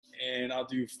and I'll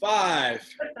do 5,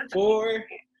 4.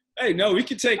 Hey, no, we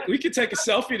could take a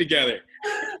selfie together.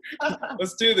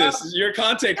 Let's do this. You're a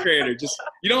content creator. Just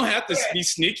you don't have to be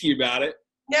sneaky about it.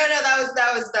 No, that was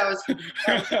the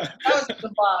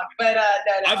vlog. But no.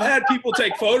 I've had people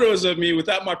take photos of me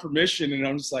without my permission, and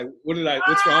I'm just like, what's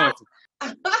wrong with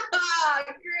it?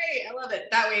 Great, I love it.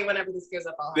 That way, whenever this goes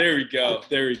up, I'll have There we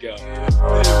go.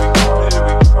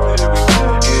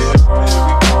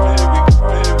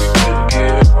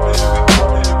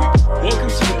 Welcome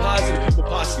to the Positive People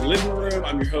Posse Living Room.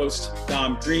 I'm your host,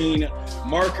 Dom Green,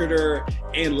 marketer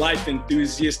and life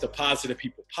enthusiast of Positive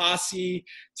People Posse.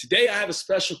 Today, I have a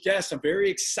special guest. I'm very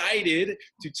excited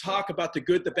to talk about the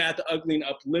good, the bad, the ugly, and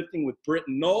uplifting with Britt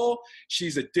Knoll.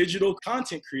 She's a digital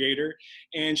content creator,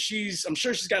 and I'm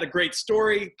sure she's got a great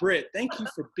story. Britt, thank you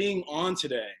for being on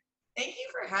today. Thank you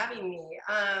for having me.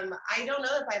 I don't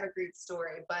know if I have a great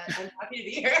story, but I'm happy to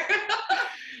be here.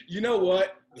 You know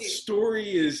what? The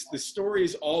story is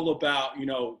all about,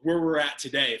 where we're at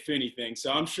today, if anything.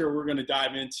 So I'm sure we're going to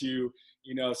dive into,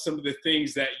 some of the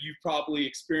things that you've probably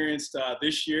experienced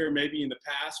this year, maybe in the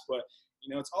past, but,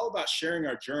 it's all about sharing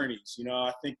our journeys.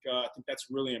 I think that's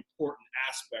a really important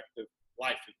aspect of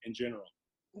life in general.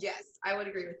 Yes, I would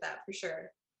agree with that for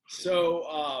sure. So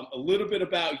a little bit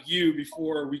about you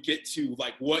before we get to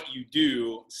like what you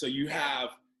do. So you have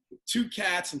 2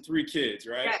 cats and 3 kids,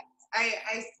 right? Yes.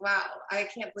 Wow, I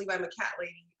can't believe I'm a cat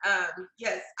lady.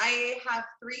 Yes, I have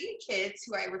 3 kids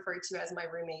who I refer to as my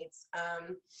roommates,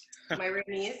 my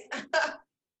roomies,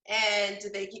 and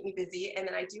they keep me busy. And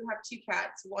then I do have 2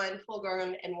 cats, one full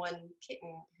grown and one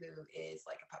kitten who is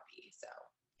like a puppy. So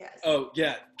yes. Oh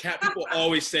yeah, cat people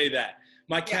always say that.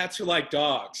 My cats are like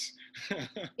dogs.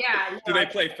 Yeah. No, Do they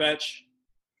play fetch?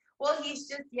 Well, he's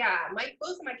just,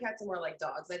 both of my cats are more like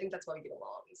dogs. I think that's why we get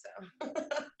along, so.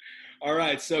 All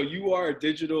right, so you are a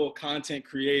digital content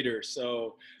creator.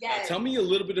 So yes. Tell me a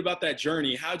little bit about that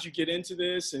journey. How'd you get into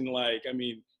this? And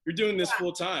you're doing this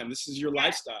full time. This is your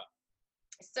lifestyle.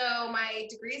 So my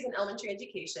degree is in elementary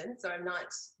education, so I'm not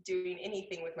doing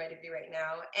anything with my degree right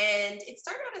now. And it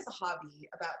started out as a hobby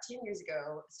about 10 years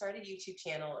ago. Started a YouTube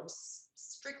channel. It was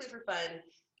strictly for fun.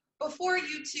 Before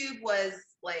YouTube was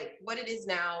like what it is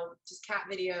now, just cat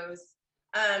videos.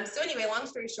 So anyway, long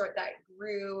story short, that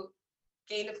grew,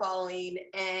 gained a following,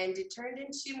 and it turned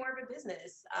into more of a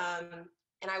business.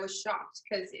 And I was shocked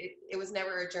because it was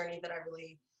never a journey that I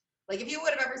really, like if you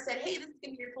would have ever said, hey, this is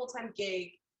gonna be your full-time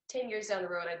gig, 10 years down the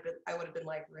road, I would have been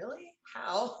like, really?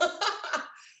 How?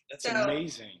 That's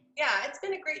amazing. Yeah, it's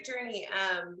been a great journey.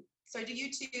 So I do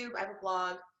YouTube, I have a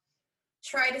blog,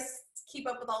 try to keep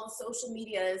up with all the social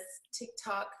medias,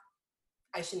 TikTok.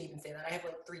 I shouldn't even say that. I have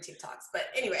like 3 TikToks, but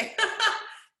anyway,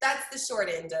 that's the short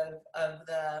end of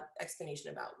the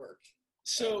explanation about work.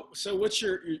 So what's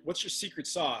your secret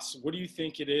sauce? What do you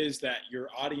think it is that your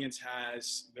audience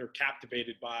they're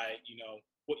captivated by,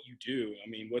 what you do? I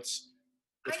mean, what's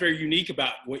very unique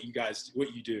about what you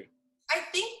do?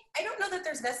 I don't know that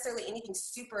there's necessarily anything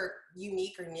super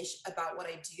unique or niche about what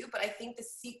I do, but I think the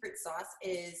secret sauce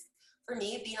is, for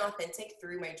me, being authentic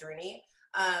through my journey.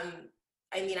 I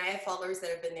have followers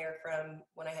that have been there from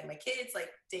when I had my kids,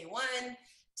 like day 1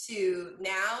 to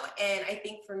now. And I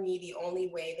think for me, the only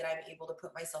way that I'm able to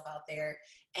put myself out there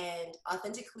and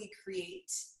authentically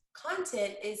create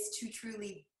content is to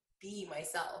truly be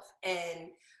myself.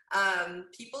 And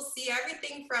people see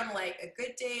everything from like a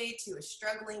good day to a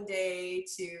struggling day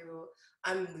to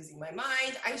I'm losing my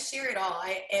mind. I share it all.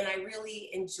 I really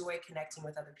enjoy connecting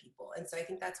with other people. And so I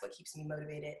think that's what keeps me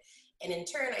motivated. And in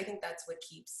turn, I think that's what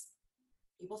keeps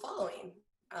people following.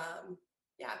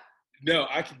 No,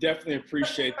 I can definitely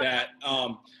appreciate that.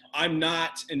 I'm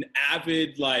not an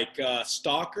avid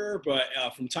stalker, but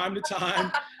from time to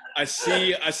time, I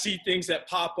see things that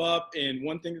pop up. And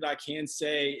one thing that I can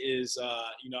say is,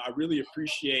 I really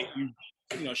appreciate you,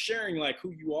 sharing like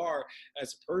who you are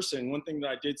as a person. One thing that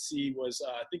I did see was,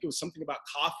 I think it was something about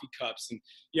coffee cups, and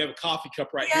you have a coffee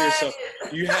cup right here. So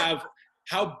you have,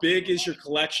 how big is your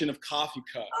collection of coffee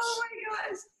cups? Oh my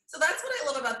gosh. So that's what I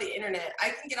love about the internet. I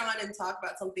can get on and talk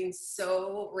about something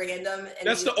so random. And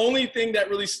that's the only thing that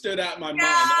really stood out in my mind.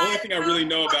 The only thing I really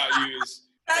know about you is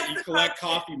that you collect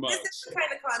coffee mugs. This is the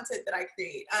kind of content that I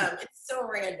create. It's so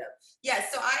random. Yeah,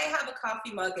 so I have a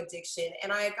coffee mug addiction,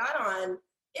 and I got on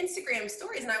Instagram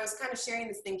stories, and I was kind of sharing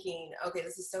this thinking, okay,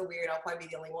 this is so weird. I'll probably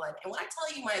be the only one. And when I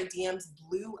tell you my DMs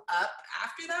blew up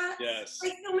after that, yes,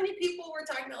 like so many people were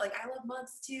talking about like, I love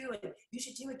mugs too, and you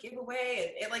should do a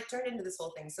giveaway. And it like turned into this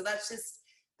whole thing. So that's just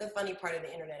the funny part of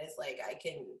the internet is like, I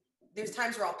can there's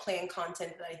times where I'll plan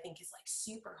content that I think is like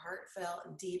super heartfelt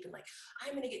and deep and like,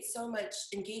 I'm going to get so much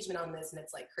engagement on this, and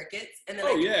it's like crickets. And then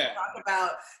talk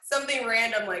about something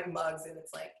random like mugs, and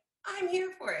it's like, I'm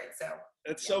here for it. So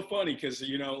that's so funny because,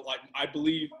 you know, like I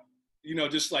believe, you know,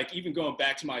 just like even going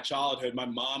back to my childhood, my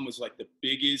mom was like the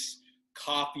biggest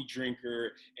coffee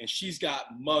drinker, and she's got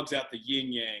mugs out the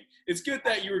yin yang. It's good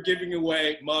that you were giving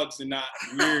away mugs and not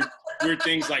weird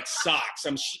things like socks.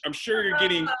 I'm sure you're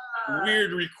getting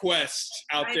weird requests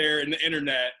out there in the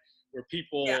internet where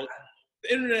people,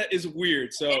 the internet is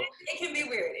weird. So it can be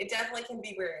weird. It definitely can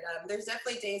be weird. There's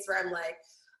definitely days where I'm like,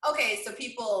 okay, so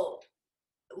people,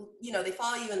 you know, they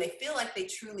follow you and they feel like they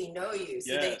truly know you.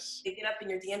 So they get up in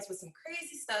your DMs with some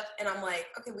crazy stuff, and I'm like,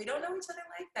 okay, we don't know each other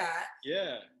like that.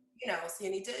 Yeah. You know, so you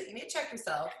need to check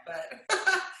yourself, but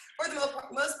for the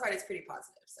most part, it's pretty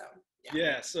positive. So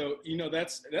yeah. So, you know,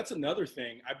 that's another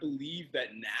thing. I believe that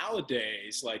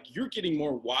nowadays, like, you're getting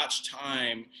more watch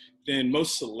time than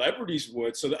most celebrities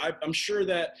would. So I'm sure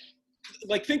that,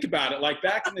 like, think about it. Like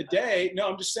back in the day, no,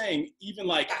 I'm just saying, even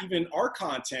even our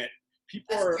content,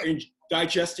 people are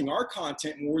digesting our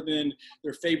content more than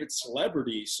their favorite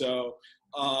celebrity. So,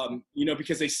 you know,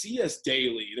 because they see us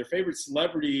daily. Their favorite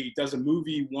celebrity does a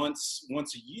movie once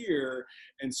a year.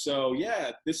 And so,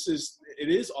 yeah, it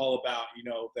is all about, you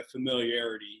know, that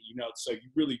familiarity, you know, so you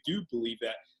really do believe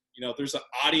that, you know, there's an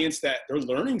audience that they're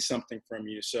learning something from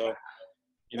you. So,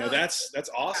 you know, that's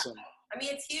awesome. I mean,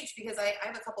 it's huge because I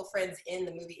have a couple friends in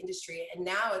the movie industry, and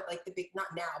now like not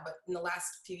now, but in the last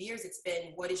few years, it's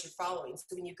been, what is your following?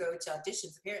 So when you go to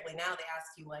auditions, apparently now they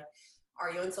ask you like, are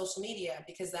you on social media?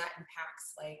 Because that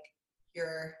impacts like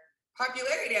your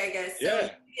popularity, I guess. So you can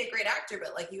be a great actor,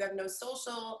 but like you have no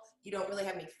social, you don't really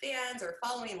have any fans or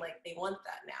following, like they want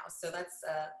that now. So that's,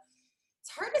 it's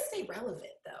hard to stay relevant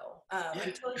though.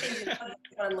 Until things are public,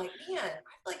 I'm like, man, I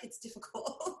feel like it's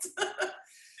difficult.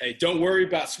 Hey, don't worry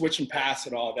about switching past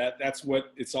it all. That's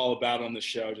what it's all about on the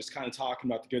show. Just kind of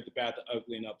talking about the good, the bad, the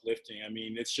ugly, and uplifting. I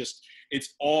mean,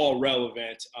 it's all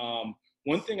relevant.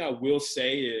 One thing I will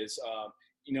say is,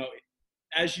 you know,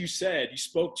 as you said, you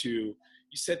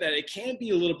said that it can be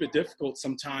a little bit difficult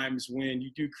sometimes when you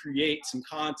do create some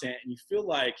content and you feel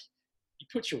like you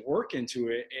put your work into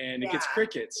it and it gets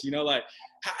crickets, you know, like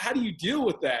how do you deal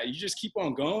with that? You just keep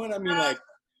on going? I mean, like,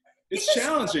 it's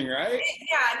challenging, right?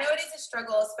 Yeah, no, it is a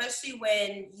struggle, especially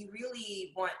when you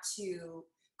really want to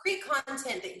create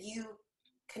content that you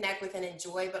connect with and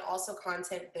enjoy, but also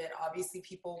content that obviously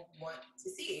people want to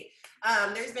see.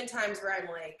 There's been times where I'm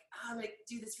like, I'm gonna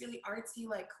do this really artsy,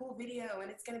 like cool video,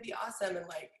 and it's gonna be awesome, and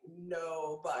like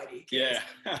nobody cares.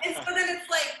 And so then it's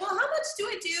like, well, how much do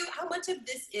I do? How much of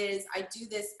this is I do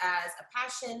this as a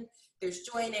passion? There's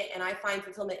joy in it, and I find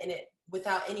fulfillment in it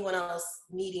without anyone else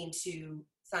needing to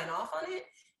sign off on it.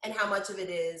 And how much of it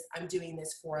is I'm doing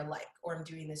this for a like, or I'm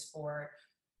doing this for,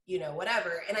 you know,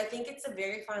 whatever. And I think it's a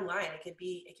very fine line. It can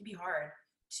be hard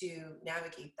to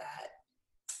navigate that.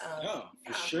 No,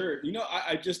 for sure. You know,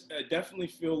 I definitely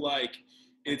feel like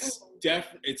it's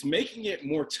making it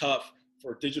more tough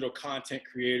for digital content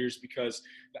creators because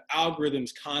the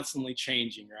algorithm's constantly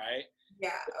changing, right? Yeah.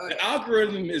 The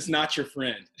algorithm is not your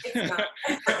friend. It's not.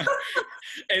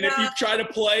 And if you try to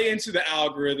play into the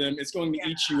algorithm, it's going to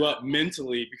eat you up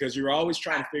mentally because you're always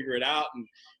trying to figure it out. And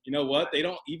you know what? They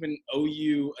don't even owe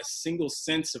you a single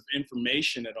sense of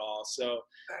information at all. So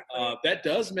that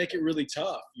does make it really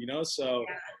tough, you know? So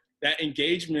that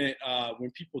engagement,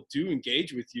 when people do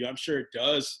engage with you, I'm sure it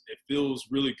feels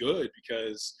really good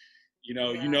because, you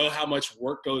know how much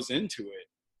work goes into it.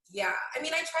 Yeah, I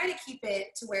mean, I try to keep it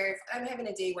to where if I'm having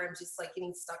a day where I'm just like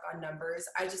getting stuck on numbers,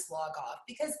 I just log off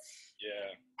because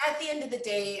at the end of the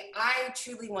day, I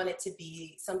truly want it to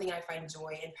be something I find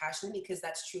joy and passion because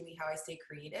that's truly how I stay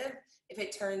creative. If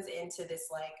it turns into this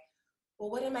like, well,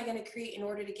 what am I going to create in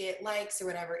order to get likes or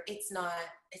whatever? It's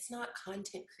not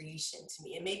content creation to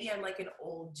me. And maybe I'm like an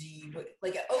OG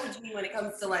when it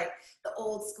comes to like the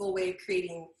old school way of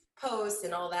creating posts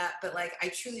and all that. But like, I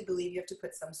truly believe you have to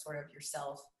put some sort of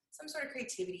yourself, some sort of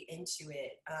creativity into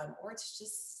it, or it's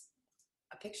just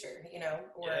a picture, you know,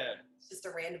 or just a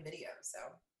random video. So,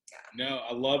 yeah. No,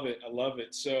 I love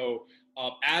it. So,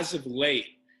 as of late,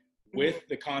 with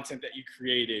the content that you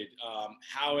created,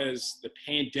 how has the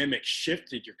pandemic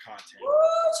shifted your content?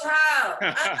 Woo, child.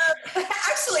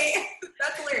 Actually,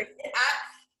 that's hilarious.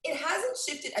 It hasn't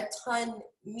shifted a ton,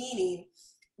 meaning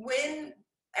when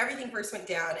everything first went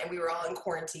down and we were all in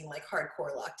quarantine, like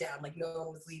hardcore lockdown, like no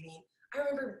one was leaving. I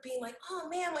remember being like, oh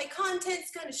man, my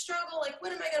content's gonna struggle. Like,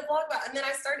 what am I gonna vlog about? And then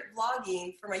I started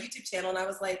vlogging for my YouTube channel and I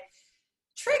was like,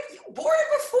 Trick, you born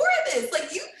before this.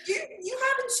 Like you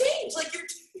haven't changed. Like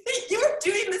you were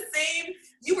doing the same.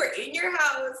 You were in your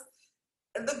house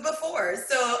before.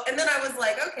 So, and then I was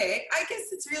like, okay, I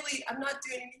guess it's really, I'm not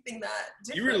doing anything that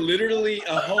different. You were literally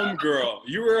a home girl.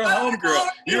 You were a home girl.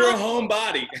 You were a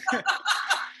homebody.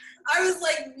 I was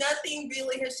like, nothing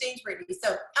really has changed for me.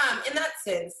 So, in that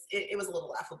sense, it was a little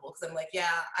laughable because I'm like,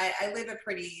 yeah, I live a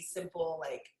pretty simple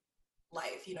like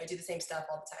life. You know, I do the same stuff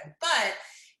all the time. But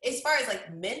as far as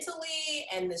like mentally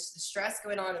and the stress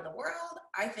going on in the world,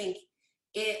 I think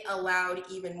it allowed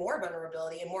even more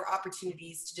vulnerability and more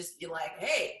opportunities to just be like,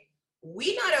 hey,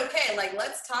 we not okay. Like,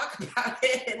 let's talk about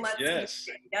it and let's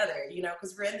get together, you know,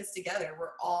 because we're in this together.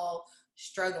 We're all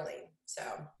struggling. So,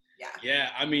 yeah. Yeah.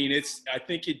 I mean, I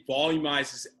think it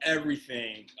volumizes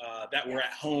everything that we're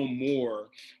at home more,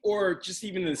 or just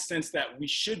even in the sense that we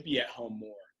should be at home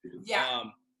more. Yeah.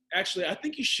 Actually, I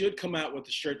think you should come out with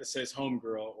a shirt that says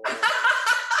homegirl. Or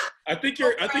I think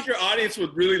your audience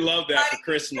would really love that for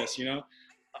Christmas, you know?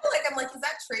 I'm like, is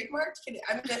that trademarked? I mean,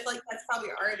 I feel like that's probably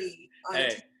already on the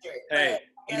t-shirt. Hey,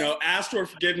 you know, ask for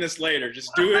forgiveness later.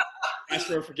 Just do it. Ask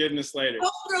for forgiveness later.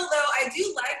 Homegirl, though, I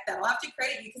do like that. I'll have to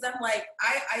credit you because I'm like,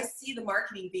 I see the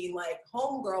marketing being like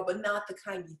homegirl, but not the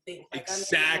kind you think. Like,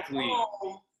 exactly. I'm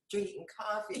home, drinking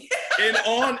coffee.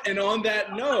 and on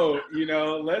that note, you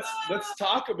know, let's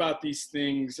talk about these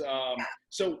things.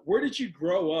 So where did you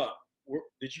grow up?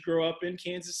 Did you grow up in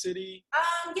Kansas City?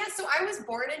 Yeah, so I was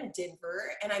born in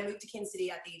Denver and I moved to Kansas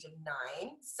City at the age of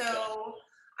 9. So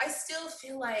I still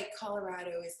feel like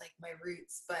Colorado is like my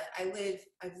roots, but I've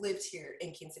lived here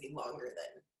in Kansas City longer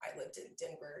than I lived in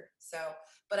Denver. So,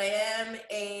 but I am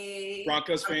a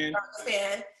Broncos fan. Broncos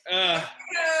fan. But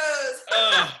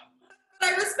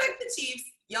I respect the Chiefs.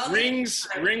 Y'all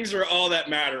rings are all that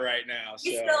matter right now.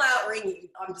 He's still out ringing.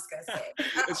 I'm just gonna say.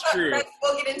 It's true.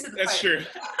 We'll get into the That's fight. true.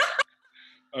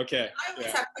 Okay. I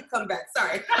always have to come back.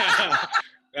 Sorry.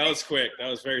 That was quick. That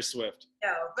was very swift.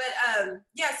 No, but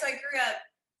yeah. So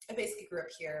I basically grew up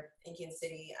here in Kansas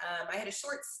City. I had a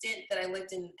short stint that I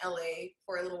lived in LA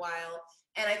for a little while,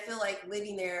 and I feel like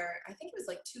living there, I think it was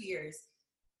like 2 years,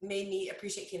 made me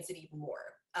appreciate Kansas City even more.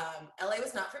 LA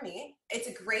was not for me. It's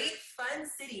a great, fun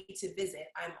city to visit.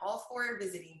 I'm all for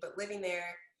visiting, but living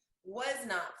there was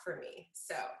not for me.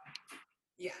 So,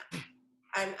 yeah,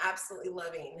 I'm absolutely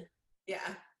loving.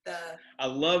 Yeah, I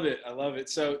love it.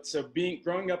 So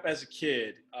growing up as a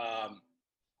kid,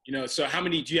 you know, so how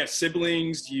many do you have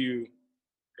siblings? Are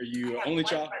you only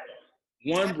child?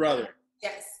 One brother.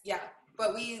 Yes, yeah.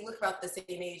 But we look about the same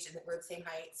age and we're the same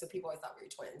height, so people always thought we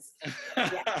were twins.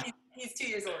 Yeah, he's 2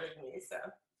 years older than me, so.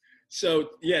 So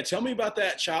yeah, tell me about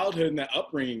that childhood and that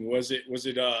upbringing. Was it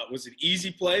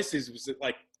easy place? Was it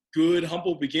like good,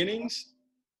 humble beginnings?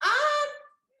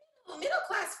 Middle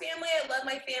class family. I love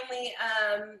my family.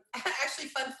 Actually,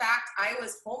 fun fact: I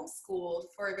was homeschooled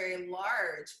for a very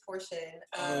large portion.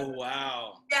 Oh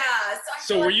wow! Yeah.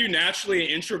 So were you naturally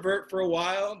an introvert for a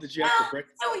while? Did you have to break?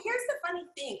 So here's the funny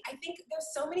thing. I think there's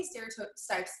so many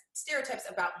stereotypes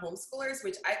about homeschoolers,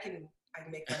 which I can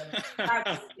make fun of.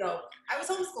 I was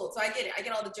homeschooled, so I get it. I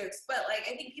get all the jokes. But like,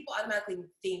 I think people automatically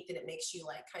think that it makes you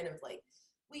like kind of like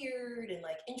weird and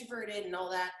like introverted and all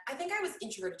that. I think I was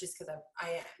introverted just because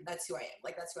I am. That's who I am.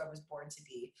 Like that's who I was born to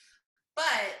be. But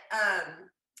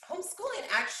homeschooling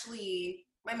actually,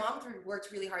 my mom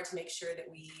worked really hard to make sure that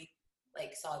we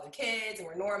like saw the kids and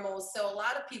were normal. So a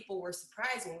lot of people were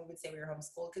surprised when we would say we were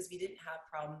homeschooled because we didn't have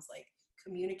problems like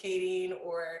communicating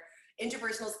or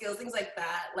interpersonal skills, things like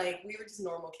that. Like we were just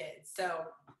normal kids. So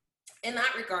in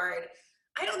that regard,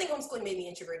 I don't think homeschooling made me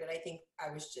introverted. I think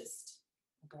I was just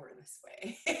born this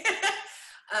way.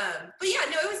 But yeah,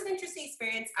 no, it was an interesting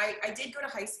experience. I did go to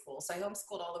high school. So I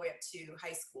homeschooled all the way up to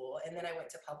high school. And then I went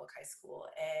to public high school.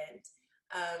 And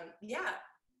yeah,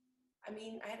 I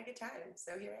mean, I had a good time.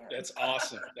 So here I am. That's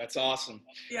awesome. That's awesome.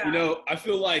 Yeah. You know, I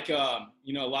feel like,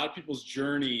 you know, a lot of people's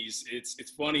journeys,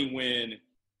 it's funny when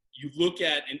you look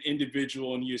at an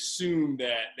individual and you assume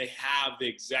that they have the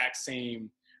exact same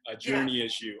journey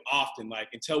as you often, like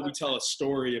until we tell a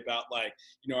story about like,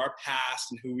 you know, our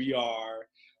past and who we are,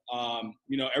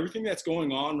 you know, everything that's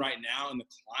going on right now in the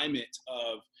climate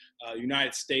of the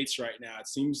United States right now, it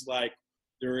seems like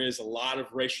there is a lot of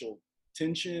racial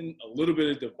tension, a little bit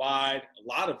of divide, a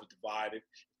lot of a divide, if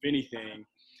anything.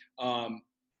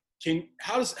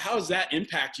 How does that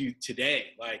impact you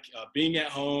today? Like being at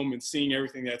home and seeing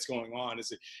everything that's going on,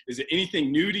 is it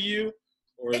anything new to you?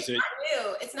 Or is it? Not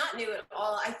new. It's not new at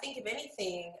all. I think if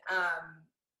anything, I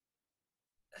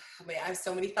have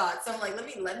so many thoughts. So I'm like,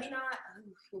 let me not.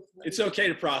 It's okay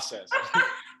to process.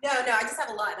 No, I just have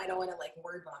a lot and I don't want to like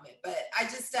word vomit. But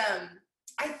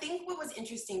I I think what was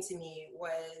interesting to me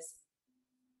was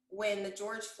when the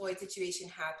George Floyd situation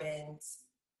happened,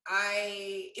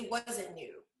 it wasn't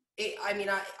new.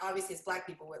 Obviously as Black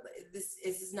people, this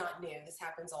is not new. This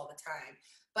happens all the time.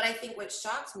 But I think what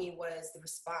shocked me was the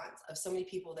response of so many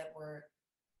people that were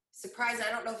surprised.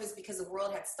 I don't know if it's because the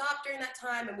world had stopped during that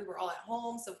time and we were all at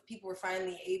home, so people were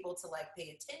finally able to like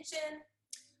pay attention.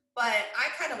 But I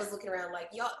kind of was looking around like,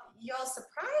 y'all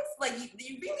surprised? Like,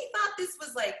 you really thought this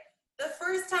was like the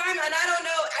first time? And I don't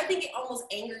know, I think it almost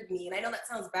angered me. And I know that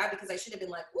sounds bad because I should have been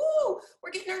like, woo,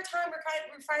 we're getting our time.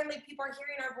 We're finally, people are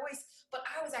hearing our voice. But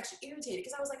I was actually irritated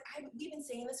because I was like, we've been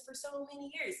saying this for so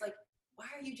many years. Like, why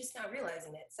are you just not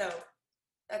realizing it? So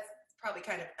that's probably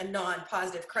kind of a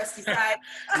non-positive, crusty side.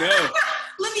 No.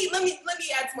 let me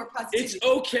add some more positivity. It's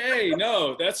okay.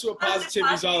 No, that's what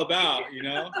positivity is all about. You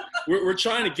know, we're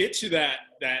trying to get to that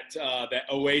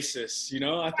oasis. You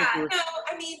know, I think we're. No,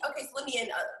 I mean, okay. So let me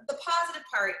end. The positive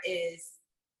part is,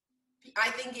 I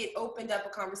think it opened up a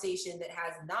conversation that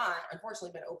has not,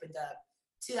 unfortunately, been opened up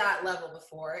to that level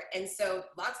before. And so,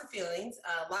 lots of feelings,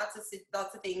 lots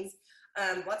of things,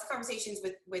 lots of conversations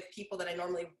with people that I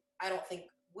don't think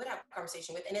would have a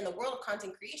conversation with. And in the world of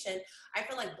content creation, I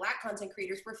feel like Black content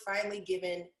creators were finally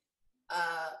given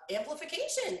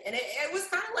amplification. And it was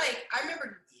kind of like, I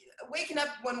remember waking up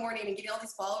one morning and getting all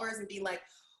these followers and being like,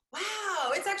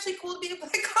 wow, it's actually cool to be a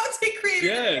Black content creator.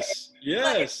 Yes,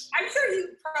 yes. Like, I'm sure you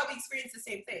probably experienced the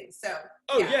same thing. So.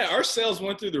 Oh yeah, our sales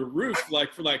went through the roof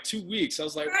for 2 weeks. I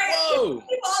was like, whoa.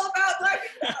 It's all about Black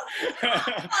people.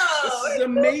 This is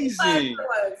amazing.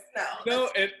 No,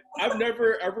 and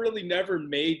I've really never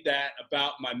made that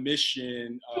about my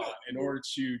mission in order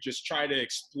to just try to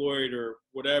exploit or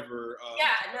whatever.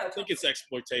 I think it's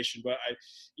exploitation, but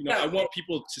I want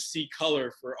people to see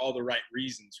color for all the right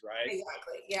reasons, right?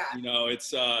 Exactly. Yeah. You know,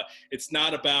 it's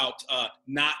not about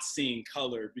not seeing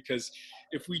color, because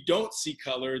if we don't see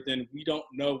color, then we don't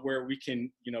know where we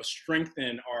can,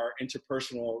 strengthen our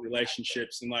interpersonal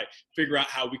relationships and like figure out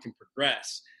how we can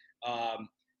progress.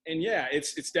 And yeah,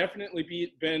 it's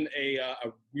definitely been a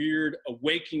weird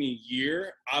awakening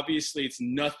year. Obviously, it's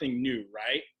nothing new,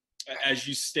 right? As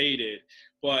you stated,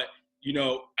 but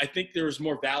I think there's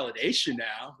more validation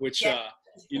now, which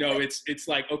it's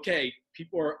like, okay,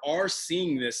 people are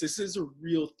seeing this. This is a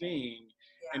real thing.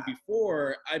 And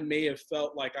before, I may have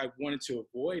felt like I wanted to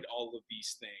avoid all of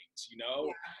these things,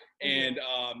 and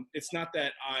it's not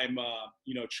that I'm,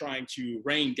 trying to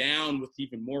rain down with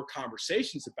even more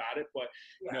conversations about it, but,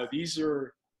 these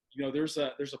are, there's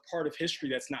a part of history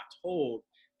that's not told,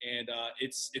 and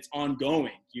it's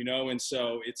ongoing, and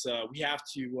so it's, we have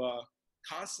to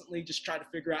constantly just try to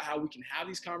figure out how we can have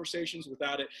these conversations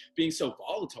without it being so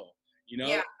volatile,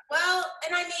 Yeah. Well,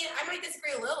 and I mean, I might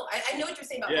disagree a little. I know what you're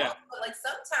saying about volatile, but like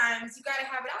sometimes you got to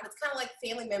have it out. It's kind of like a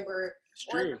family member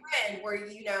or a friend where,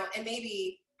 and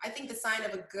maybe I think the sign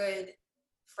of a good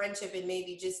friendship and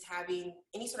maybe just having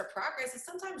any sort of progress is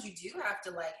sometimes you do have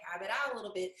to like have it out a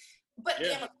little bit, but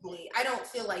amicably. I don't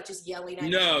feel like just yelling at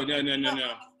No.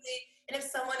 And if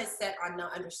someone is set on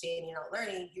not understanding, not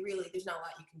learning, there's not a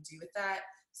lot you can do with that.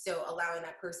 So allowing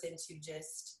that person to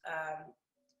just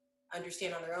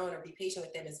understand on their own or be patient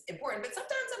with them is important. But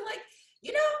sometimes I'm like,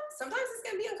 sometimes it's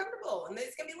going to be uncomfortable and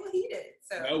it's going to be a little heated.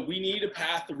 So no, we need a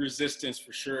path of resistance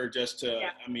for sure, just to,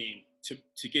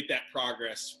 to get that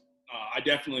progress. I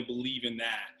definitely believe in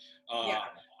that.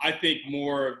 I think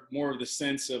more of the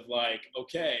sense of like,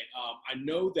 okay, I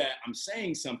know that I'm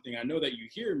saying something. I know that you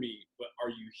hear me, but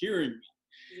are you hearing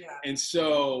me? Yeah. And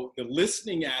so the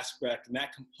listening aspect and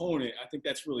that component, I think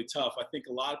that's really tough. I think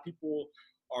a lot of people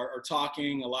are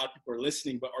talking, a lot of people are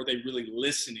listening, but are they really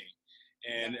listening?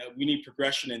 And we need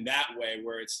progression in that way,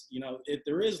 where it's,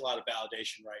 there is a lot of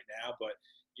validation right now, but,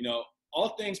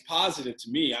 all things positive to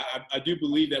me. I do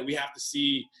believe that we have to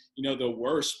see, the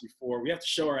worst before we have to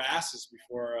show our asses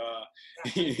before,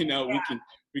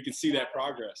 we can see that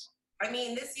progress. I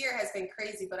mean, this year has been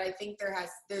crazy, but I think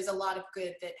there's a lot of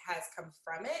good that has come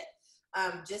from it.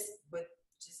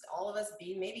 Just all of us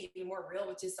being maybe even more real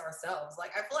with just ourselves. Like,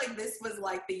 I feel like this was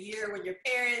like the year when your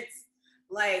parents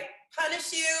like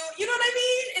punish you, you know what I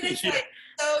mean? And it's like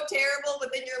so terrible,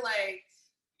 but then you're like,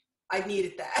 I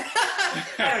needed that.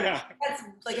 I don't know. That's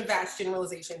like a vast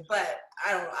generalization, but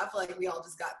I don't know. I feel like we all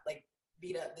just got like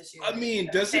beat up this year. I mean,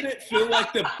 doesn't it feel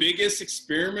like the biggest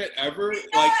experiment ever?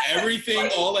 Like everything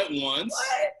all at once?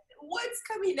 What's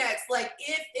coming next? Like,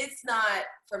 if it's not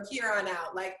from here on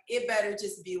out, like it better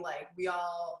just be like we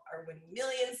all are winning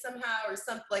millions somehow or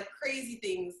something, like crazy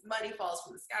things, money falls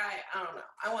from the sky. I don't know.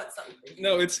 I want something.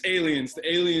 No, it's aliens.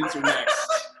 The aliens are next.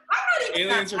 I'm not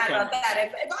even Aliens are mad coming. about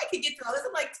that. If I could get through all this,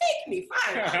 I'm like, take me,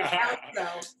 fine. I'm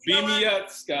down to go. Beam me up,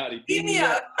 Scotty. Beam me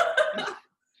up.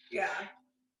 Yeah.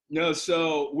 No,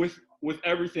 so with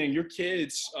everything, your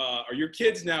kids are your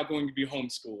kids now going to be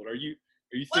homeschooled? Are you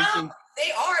thinking? Well,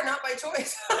 they are, not by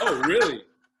choice. Oh, really?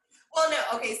 Well,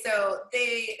 no. Okay, so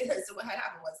so what had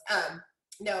happened was,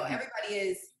 no, everybody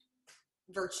is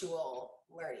virtual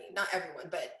learning. Not everyone,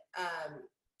 but I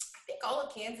think all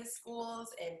of Kansas schools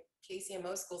and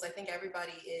KCMO schools, I think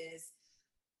everybody is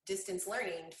distance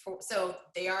learning. So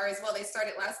they are as well. They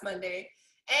started last Monday.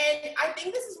 And I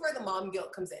think this is where the mom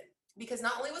guilt comes in. Because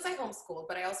not only was I homeschooled,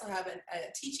 but I also have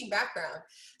a teaching background.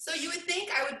 So you would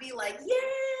think I would be like,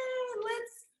 yeah,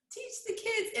 let's teach the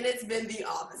kids. And it's been the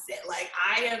opposite. Like,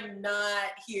 I am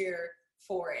not here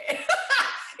for it.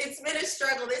 It's been a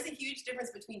struggle. There's a huge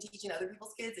difference between teaching other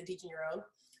people's kids and teaching your own.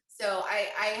 So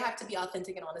I have to be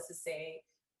authentic and honest to say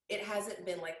it hasn't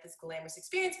been like this glamorous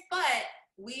experience, but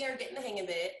we are getting the hang of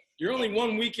it. You're only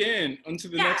 1 week in onto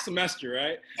the next semester,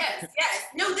 right? Yes.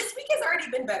 No, this week has already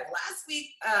been better. Last week,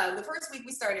 the first week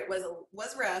we started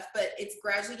was rough, but it's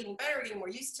gradually getting better. We're getting more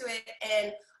used to it.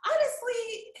 And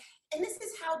honestly, and this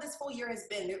is how this whole year has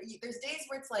been. There's days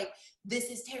where it's like, this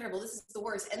is terrible, this is the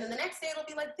worst. And then the next day it'll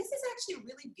be like, this is actually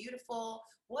really beautiful.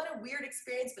 What a weird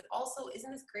experience, but also,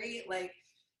 isn't this great? Like,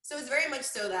 so it's very much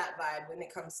so that vibe when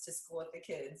it comes to school with the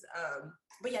kids.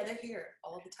 But yeah, they're here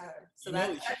all the time. So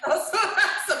that's also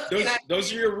something.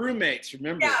 Those are your roommates,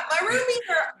 remember? Yeah, my roommates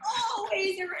are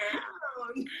always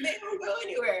around. They don't go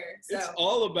anywhere. So. It's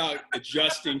all about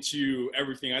adjusting to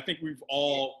everything. I think we've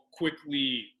all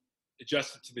quickly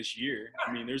adjusted to this year.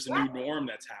 I mean, there's a new norm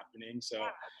that's happening. So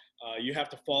you have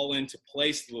to fall into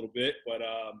place a little bit. But,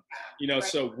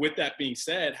 so with that being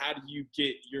said, how do you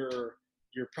get your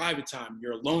private time,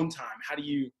 your alone time? How do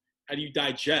you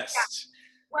digest? Yeah.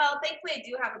 Well, thankfully, I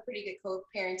do have a pretty good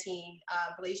co-parenting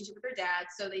relationship with their dad.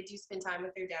 So they do spend time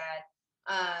with their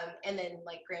dad, and then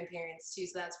like grandparents too.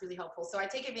 So that's really helpful. So I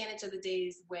take advantage of the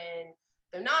days when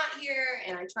they're not here,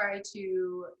 and I try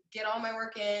to get all my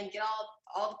work in, get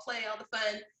all the play, all the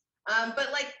fun.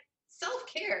 But like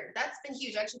self-care, that's been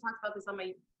huge. I actually talked about this on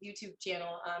my YouTube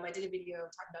channel. I did a video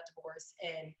talking about divorce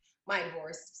and my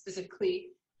divorce specifically.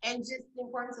 And just the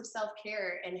importance of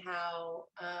self-care and how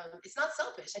it's not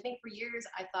selfish. I think for years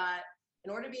I thought, in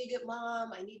order to be a good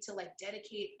mom, I need to like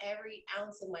dedicate every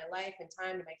ounce of my life and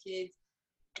time to my kids.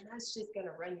 And that's just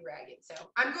gonna run you ragged. So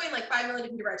I'm going like 5 million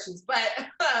different directions. But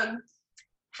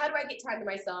how do I get time to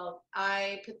myself?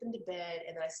 I put them to bed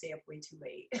and then I stay up way too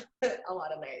late a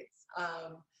lot of nights.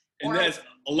 And that's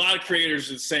a lot of creators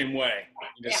are the same way.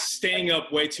 Staying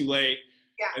up way too late.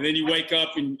 Yeah. And then you wake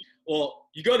up and,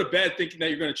 you go to bed thinking that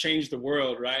you're going to change the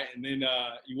world, right? And then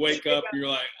you wake up and you're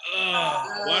like,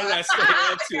 why did I stay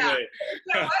up too late?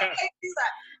 Why did I do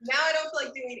that? Now I don't feel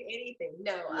like doing anything.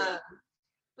 No.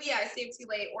 But yeah, I stay up too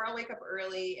late or I'll wake up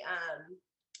early.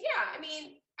 I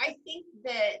mean, I think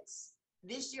that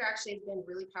this year actually has been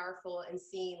really powerful in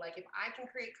seeing like if I can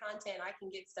create content, I can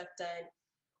get stuff done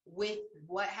with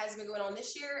what has been going on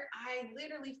this year, I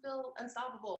literally feel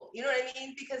unstoppable. You know what I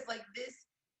mean? Because like this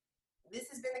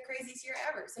has been the craziest year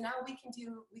ever. So now we can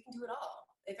do it all.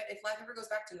 If life ever goes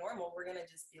back to normal, we're gonna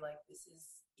just be like, this is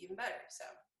even better. So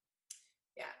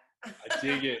yeah. I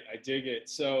dig it.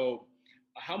 So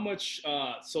how much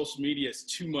social media is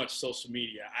too much social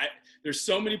media? There's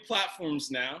so many platforms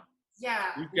now. Yeah.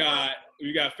 We've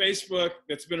got Facebook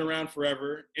that's been around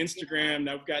forever, Instagram,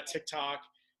 now we've got TikTok.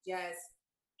 Yes.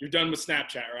 You're done with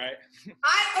Snapchat, right? So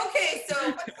let's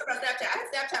talk about Snapchat. I had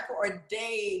Snapchat for a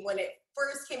day when it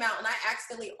first came out, and I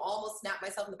accidentally almost snapped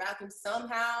myself in the bathroom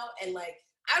somehow. And like,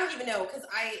 I don't even know, because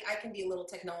I can be a little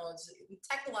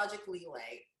technologically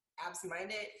like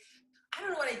absent-minded. I don't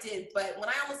know what I did, but when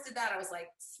I almost did that, I was like,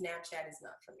 Snapchat is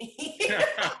not for me.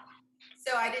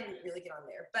 So I didn't really get on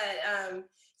there. But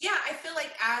I feel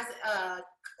like as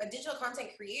a digital content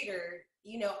creator,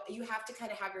 you have to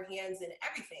kind of have your hands in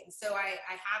everything. So I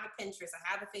have a Pinterest,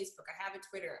 I have a Facebook, I have a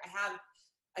Twitter, I have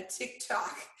a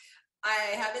TikTok,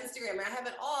 I have Instagram, I have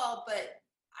it all, but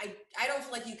I don't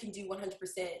feel like you can do 100%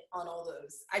 on all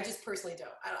those. I just personally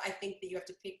don't. I think that you have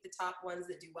to pick the top ones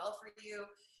that do well for you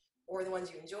or the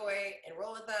ones you enjoy and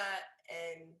roll with that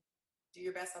and do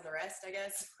your best on the rest, I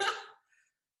guess.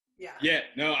 Yeah.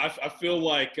 No, I feel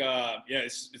like,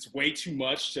 it's way too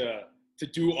much to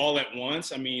do all at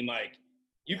once. I mean, like,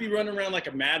 you'd be running around like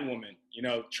a mad woman,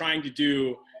 trying to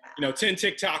do, 10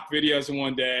 TikTok videos in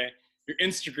one day, your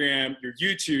Instagram, your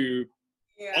YouTube,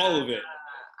 all of it.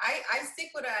 I stick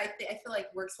with what I feel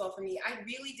like works well for me. I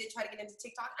really did try to get into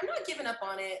TikTok. I'm not giving up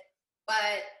on it,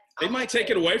 but they might take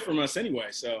it away from us anyway.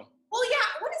 So. Well, yeah.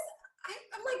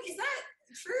 I'm like, is that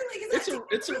true? Like, is that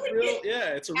It's a really real, yeah,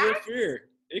 it's a real hacked? fear.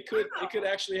 It could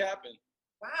Wow. actually happen.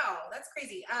 Wow, that's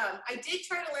crazy. I did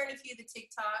try to learn a few of the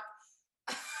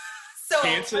TikTok. So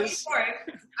funny Dances? story.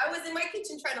 I was in my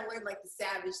kitchen trying to learn like the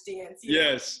savage dance.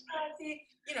 Yes.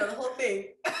 You know, the whole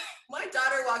thing. My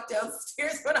daughter walked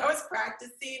downstairs when I was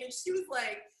practicing, and she was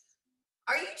like,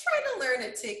 "Are you trying to learn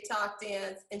a TikTok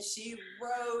dance?" And she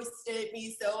roasted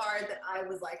me so hard that I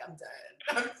was like, "I'm done.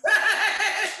 I'm done.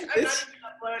 I'm not even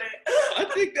upload it." I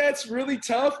think that's really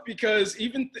tough because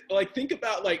even like think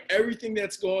about like everything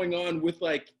that's going on with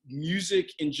like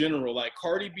music in general, like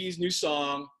Cardi B's new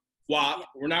song, WAP. Yeah.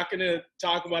 We're not going to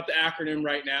talk about the acronym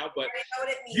right now, but I know what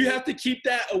it means. you have to keep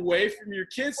that away from your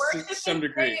kids Worship to some and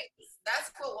degree. praise.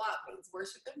 That's what WAP means.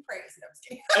 Worship and praise. No, I'm just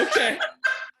kidding. Okay,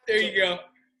 there you go.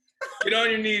 Get on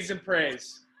your knees and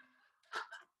praise.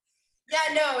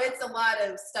 Yeah, no, it's a lot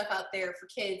of stuff out there for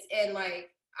kids. And like,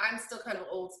 I'm still kind of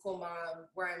old school mom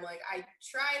where I'm like, I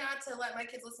try not to let my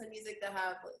kids listen to music that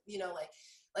have, you know, like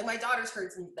my daughter's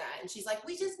heard some of that. And she's like,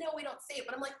 we just know we don't say it.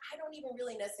 But I'm like, I don't even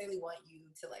really necessarily want you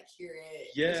to like hear it.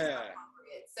 Yeah.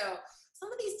 So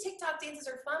some of these TikTok dances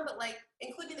are fun, but like,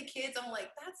 including the kids, I'm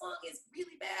like, that song is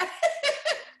really bad.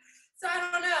 So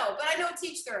I don't know, but I know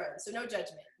teach their own, so no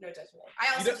judgment, no judgment.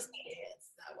 I also just hate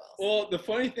dance that well. Well, the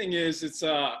funny thing is, it's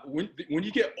when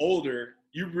you get older,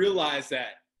 you realize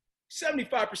that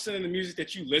 75% of the music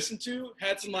that you listen to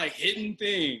had some like hidden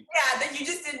thing. Yeah, that you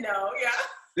just didn't know. Yeah.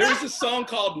 There was a song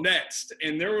called Next,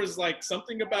 and there was like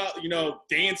something about, you know,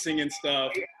 dancing and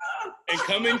stuff and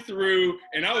coming through,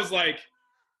 and I was like,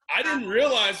 I didn't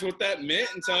realize what that meant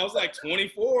until I was like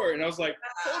 24, and I was like,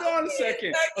 hold on a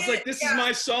second. I was like, this is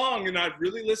my song, and I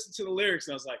really listened to the lyrics,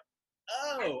 and I was like,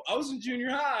 oh, I was in junior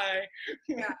high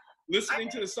listening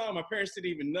to the song. My parents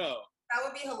didn't even know. That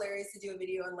would be hilarious to do a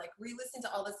video and like re-listen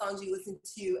to all the songs you listened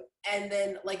to and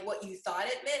then like what you thought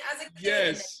it meant as a kid. Yes.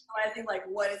 And then realizing like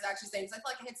what it's actually saying. Because I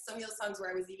feel like I had some of those songs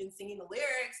where I was even singing the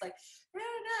lyrics, like, da, da,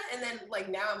 da, and then like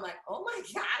now I'm like, oh my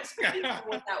gosh, I didn't know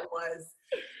what that was.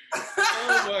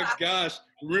 Oh my gosh,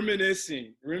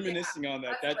 reminiscing on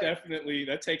that. That definitely,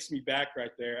 that takes me back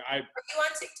right there. Are you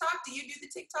on TikTok? Do you do the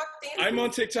TikTok dance? I'm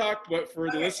on TikTok, but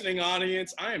for the listening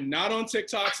audience, I am not on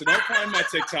TikTok, so don't find my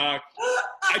TikTok.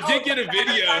 I did get a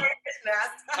video.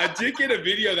 I did get a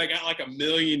video that got like 1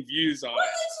 million views on it.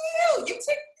 What did you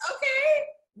do? Okay.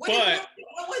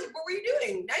 What were you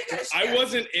doing? Now you gotta share. I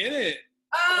wasn't in it.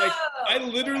 Oh. Like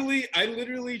I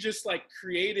literally just like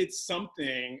created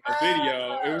something, a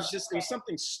video. It was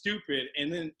something stupid,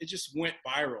 and then it just went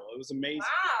viral. It was amazing.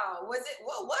 Wow, was it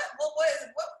what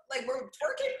like we're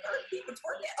twerking or people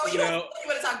twerking? Oh, you want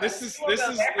to talk about this is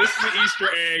the Easter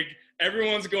egg.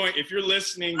 Everyone's going. If you're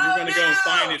listening, you're gonna go and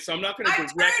find it. So I'm not gonna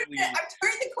directly. I've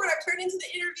turned the corner. I've turned into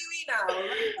the interviewee now.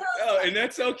 Oh, and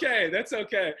that's okay. That's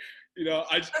okay. You know,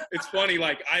 it's funny,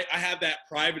 like I have that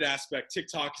private aspect.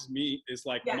 TikTok is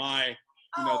like my,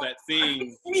 you know, that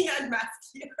thing. Me unmasked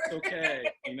here. It's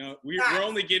okay. You know, we're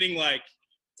only getting like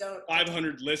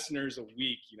 500 listeners a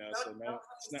week, you know, so no,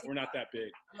 we're not that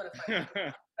big. I'm gonna find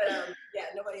it. But yeah,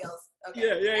 nobody else.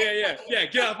 Okay. Yeah,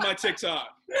 get off my TikTok.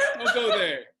 Don't go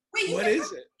there. Wait, what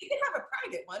is it? You can have a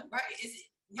private one, right? Is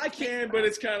it? I can, but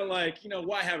it's kind of like, you know,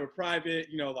 why have a private?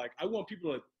 You know, like I want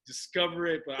people to discover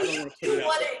it, but I don't want to put it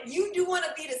out there. You do want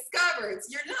to be discovered.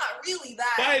 You're not really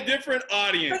that. By a different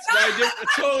audience.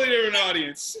 A totally different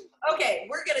audience. Okay,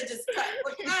 we're going to just cut.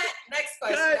 Next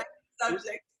question. Next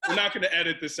subject. We're not going to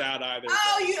edit this out either.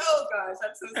 Oh gosh,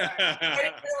 I'm so sorry. I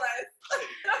didn't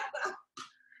realize.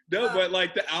 No, but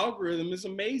like the algorithm is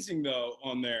amazing though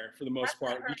on there for the most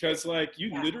part, because like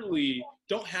you literally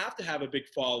don't have to have a big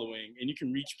following and you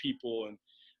can reach people. And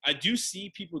I do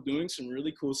see people doing some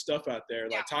really cool stuff out there,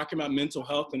 like talking about mental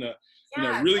health in a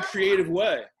really creative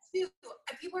way.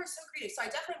 People are so creative. So I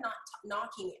definitely am not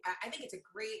knocking. I think it's a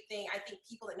great thing. I think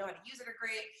people that know how to use it are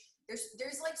great.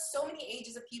 There's like so many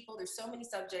ages of people. There's so many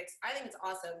subjects. I think it's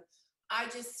awesome. I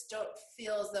just don't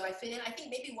feel as though I fit in. I think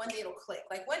maybe one day it'll click.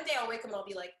 Like one day I'll wake up and I'll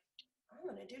be like, I'm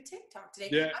going to do TikTok today.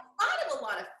 Yeah. I've thought of a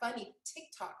lot of funny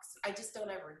TikToks. I just don't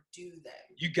ever do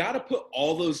them. You got to put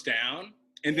all those down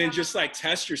and then just like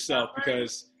test yourself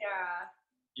because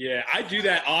I do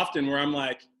that often where I'm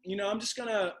like, you know, I'm just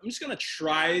gonna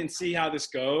try and see how this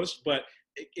goes, but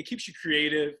it keeps you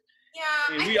creative.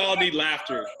 Yeah, and we all need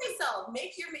laughter. Myself,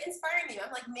 maybe you're inspiring me. I'm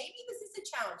like, maybe this is a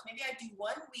challenge. Maybe I do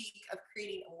 1 week of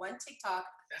creating one TikTok.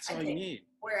 That's all you need.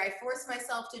 Where I force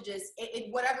myself to just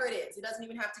whatever it is. It doesn't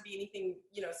even have to be anything,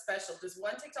 you know, special. Just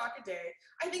one TikTok a day.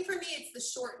 I think for me, it's the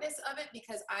shortness of it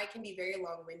because I can be very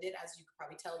long-winded, as you could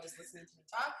probably tell just listening to me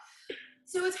talk.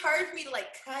 So it's hard for me to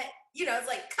like cut. You know, it's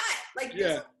like cut. Like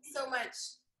there's so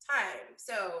much time,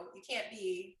 so you can't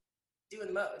be doing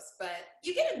the most, but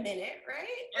you get a minute, right?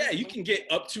 Yeah, you can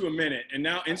get up to a minute, and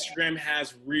now Instagram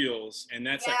has Reels, and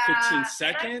that's like 15 Yeah, and I've done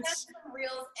seconds. some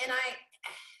reels, and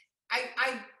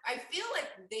I feel like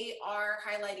they are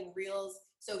highlighting reels.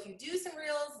 So if you do some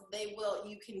reels,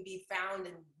 you can be found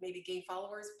and maybe gain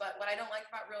followers. But what I don't like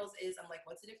about reels is I'm like,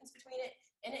 what's the difference between it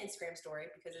and an Instagram story?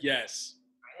 Because it's Yes,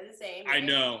 kind of the same. I Right?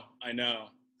 know.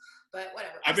 But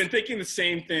whatever. I've been thinking the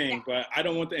same thing, but I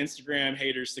don't want the Instagram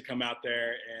haters to come out there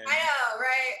and. I know,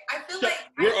 right? I feel like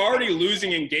we're already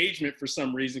losing engagement for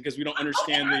some reason because we don't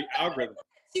understand the algorithm.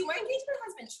 See, my engagement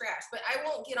has been trashed, but I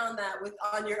won't get on that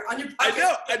on your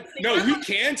podcast. I know. No, we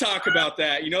can talk about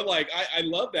that. Like I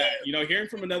love that. Hearing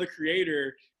from another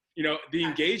creator, the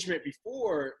engagement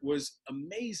before was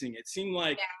amazing. It seemed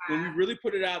like when we really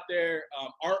put it out there,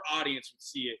 our audience would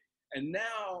see it. And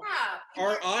now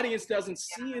our audience doesn't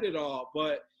see it at all.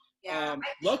 But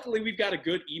luckily we've got a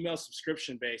good email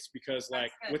subscription base because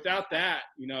without that,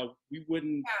 we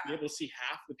wouldn't be able to see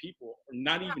half the people, or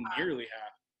not even nearly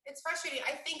half. It's frustrating.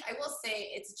 I think I will say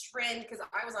it's a trend because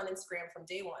I was on Instagram from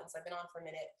day one, so I've been on for a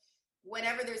minute.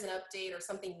 Whenever there's an update or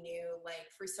something new, like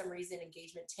for some reason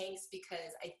engagement tanks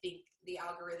because I think the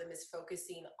algorithm is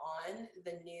focusing on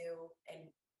the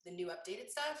new updated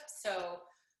stuff. So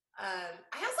I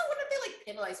also want to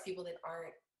penalize people that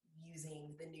aren't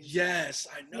using the new Yes,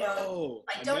 stuff. I know.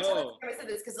 Don't tell me I said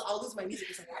this because I'll lose my music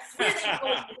or something. I swear they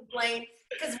told me to complain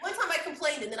because one time I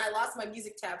complained and then I lost my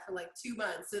music tab for 2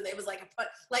 months. So it was I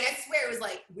swear it was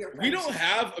we don't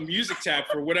have a music tab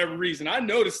for whatever reason. I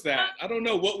noticed that. I don't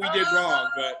know what we did wrong,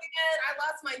 but man, I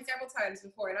lost mine several times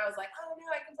before and I was like, oh no,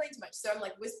 I complained too much. So I'm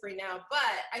whispering now,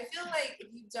 but I feel like if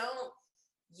you don't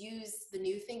use the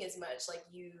new thing as much,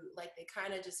 they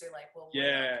kind of just are well,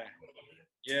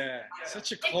 yeah,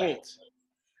 such a cult.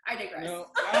 I digress.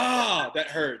 That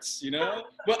hurts,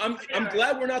 But I'm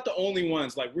glad we're not the only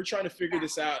ones. We're trying to figure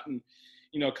this out and,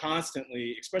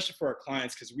 constantly, especially for our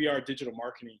clients, because we are a digital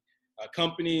marketing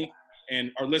company,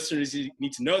 and our listeners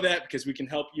need to know that because we can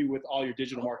help you with all your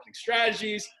digital marketing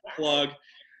strategies. Plug.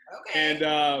 Okay.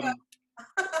 And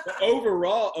but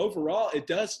overall, it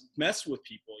does mess with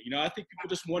people. I think people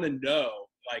just want to know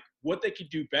what they could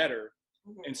do better.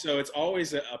 Mm-hmm. And so it's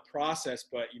always a process,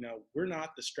 but we're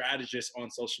not the strategists on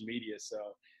social media. So,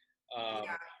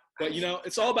 but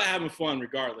it's all about having fun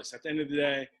regardless. At the end of the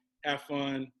day, have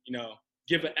fun,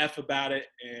 give an F about it,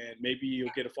 and maybe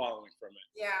you'll get a following from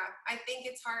it. Yeah, I think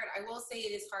it's hard. I will say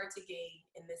it is hard to gain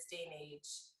in this day and age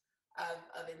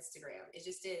of Instagram. It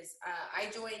just is. I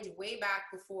joined way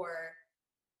back before.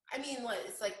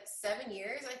 It's 7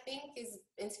 years, I think, is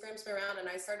Instagram's been around, and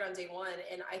I started on day one,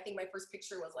 and I think my first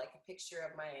picture was a picture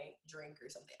of my drink or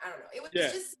something. I don't know. It was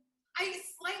just, I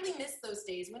slightly missed those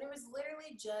days when it was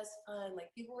literally just fun.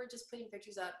 People were just putting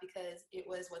pictures up because it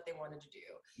was what they wanted to do.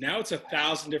 Now it's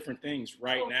 1,000 different things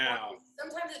now.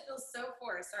 Sometimes it feels so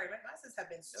forced. Sorry, my glasses have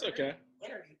been so okay.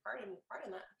 Interview. Pardon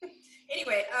that.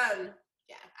 Anyway, I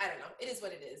don't know. It is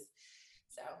what it is.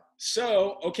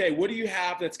 So, okay, what do you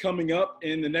have that's coming up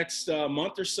in the next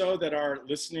month or so that our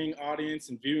listening audience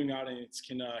and viewing audience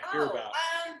can hear about?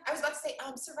 I was about to say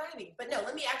surviving, but no,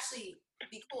 let me actually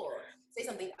be cool. Say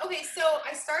something. Okay, so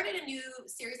I started a new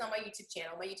series on my YouTube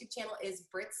channel. My YouTube channel is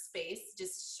Brit's Space.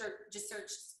 Just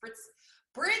search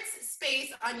Brit's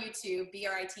Space on YouTube,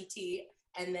 BRITT,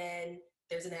 and then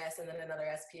there's an S and then another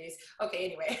S, please. Okay,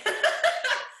 anyway.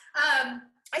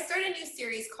 I started a new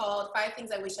series called 5 Things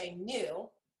I Wish I Knew.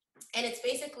 And it's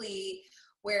basically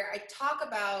where I talk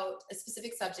about a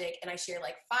specific subject and I share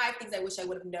 5 things I wish I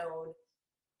would have known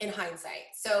in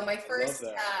hindsight. So my first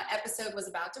episode was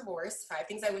about divorce, 5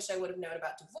 things I wish I would have known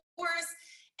about divorce.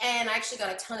 And I actually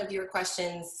got a ton of viewer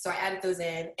questions. So I added those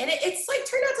in. And it's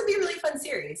turned out to be a really fun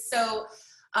series. So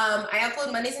I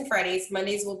upload Mondays and Fridays.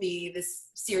 Mondays will be this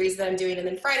series that I'm doing. And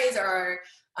then Fridays are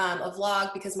a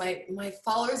vlog because my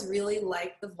followers really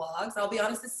like the vlogs. I'll be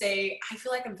honest to say, I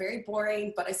feel like I'm very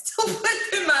boring, but I still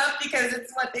put them up because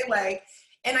it's what they like.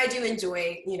 And I do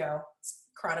enjoy,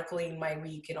 chronicling my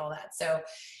week and all that. So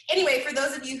anyway, for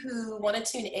those of you who want to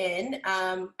tune in,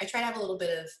 I try to have a little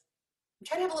bit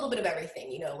of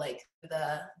everything,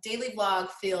 the daily vlog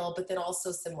feel, but then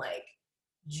also some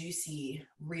juicy,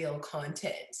 real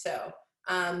content. So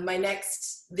my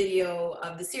next video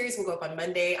of the series will go up on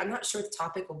Monday. I'm not sure what the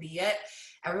topic will be yet.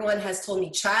 Everyone has told me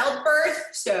childbirth,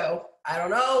 so I don't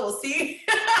know. We'll see.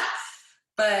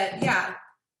 But yeah,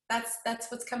 that's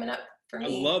what's coming up for me.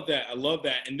 I love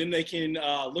that. And then they can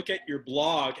look at your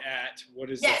blog at, what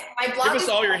is yes, that? My blog. Give us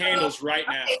all your handles right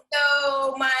now. Okay,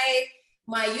 so my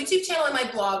My YouTube channel and my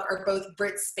blog are both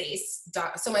Britspace.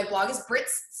 So my blog is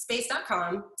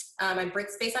britspace.com. I'm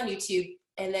Britspace on YouTube.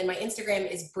 And then my Instagram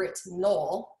is Brit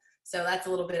Knoll. So that's a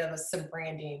little bit of some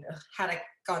branding. Had I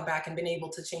gone back and been able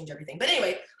to change everything. But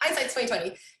anyway, hindsight's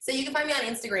 2020. So you can find me on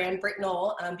Instagram, Brit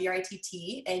Knoll,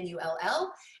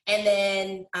 BRITTNULL. And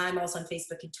then I'm also on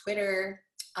Facebook and Twitter.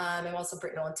 I'm also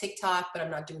Brit Knoll on TikTok, but I'm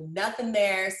not doing nothing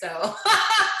there. So,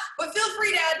 but feel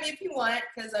free to add me if you want,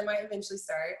 because I might eventually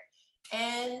start.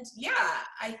 And yeah,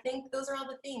 I think those are all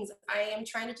the things. I am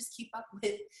trying to just keep up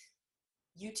with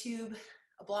YouTube,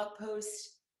 a blog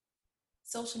post,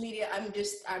 social media. I'm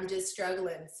just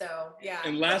struggling. So yeah.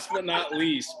 And last but not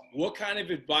least, what kind of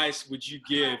advice would you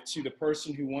give to the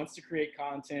person who wants to create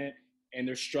content and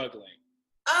they're struggling?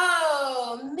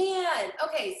 Oh man.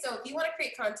 Okay. So if you want to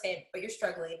create content, but you're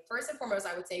struggling, first and foremost,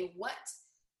 I would say what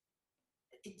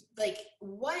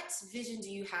vision do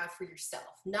you have for yourself?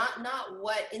 Not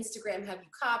what Instagram have you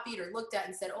copied or looked at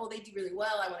and said, oh, they do really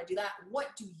well, I want to do that.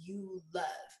 What do you love?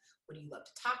 What do you love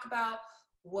to talk about?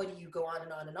 What do you go on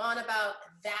and on and on about?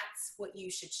 That's what you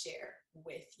should share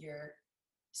with your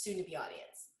soon-to-be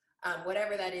audience.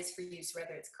 Whatever that is for you, so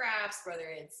whether it's crafts, whether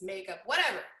it's makeup,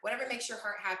 whatever makes your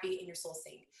heart happy and your soul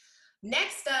sing.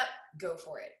 Next up, go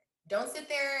for it. Don't sit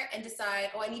there and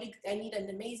decide, oh, I need an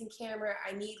amazing camera.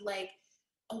 I need like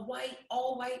a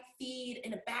all white feed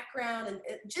and a background, and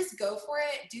just go for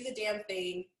it. Do the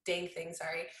dang thing.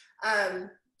 Sorry. I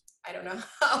don't know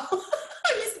how.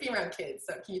 I used to be around kids,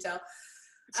 so can you tell?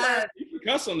 You can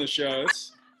cuss on the show.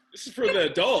 This is for the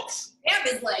adults. Damn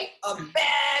is like a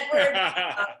bad word.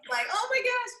 Like, oh my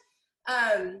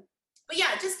gosh. But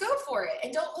yeah, just go for it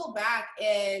and don't hold back,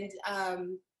 and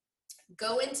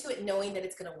go into it knowing that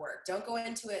it's gonna work. Don't go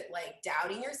into it like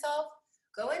doubting yourself.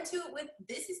 Go into it with,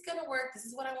 this is gonna work, this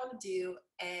is what I want to do,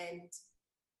 and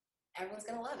everyone's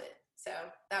gonna love it. So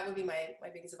that would be my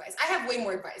biggest advice. I have way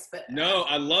more advice, but no,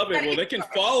 I love it. Well, they can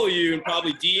follow you and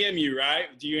probably DM you,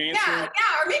 right? Do you answer? Yeah,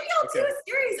 or maybe I'll do a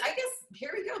series. I guess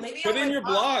here we go. Maybe put in your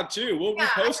blog too. We'll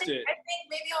repost it. I think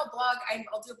maybe I'll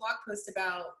do a blog post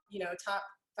about top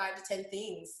 5 to 10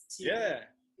 things to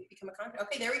become a content.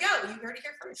 Okay, there we go. You heard it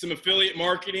here first. Some affiliate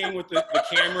marketing with the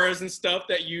cameras and stuff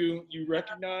that you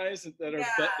recognize that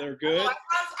are good. Oh,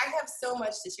 I have so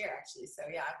much to share actually. So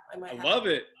yeah, I love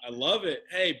it. I love it.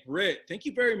 Hey, Britt, thank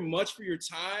you very much for your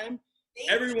time.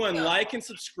 Everyone, like and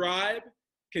subscribe.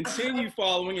 Continue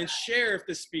following and share if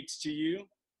this speaks to you.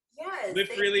 Yes. Live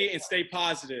freely and stay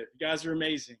positive. You guys are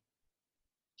amazing.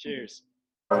 Cheers.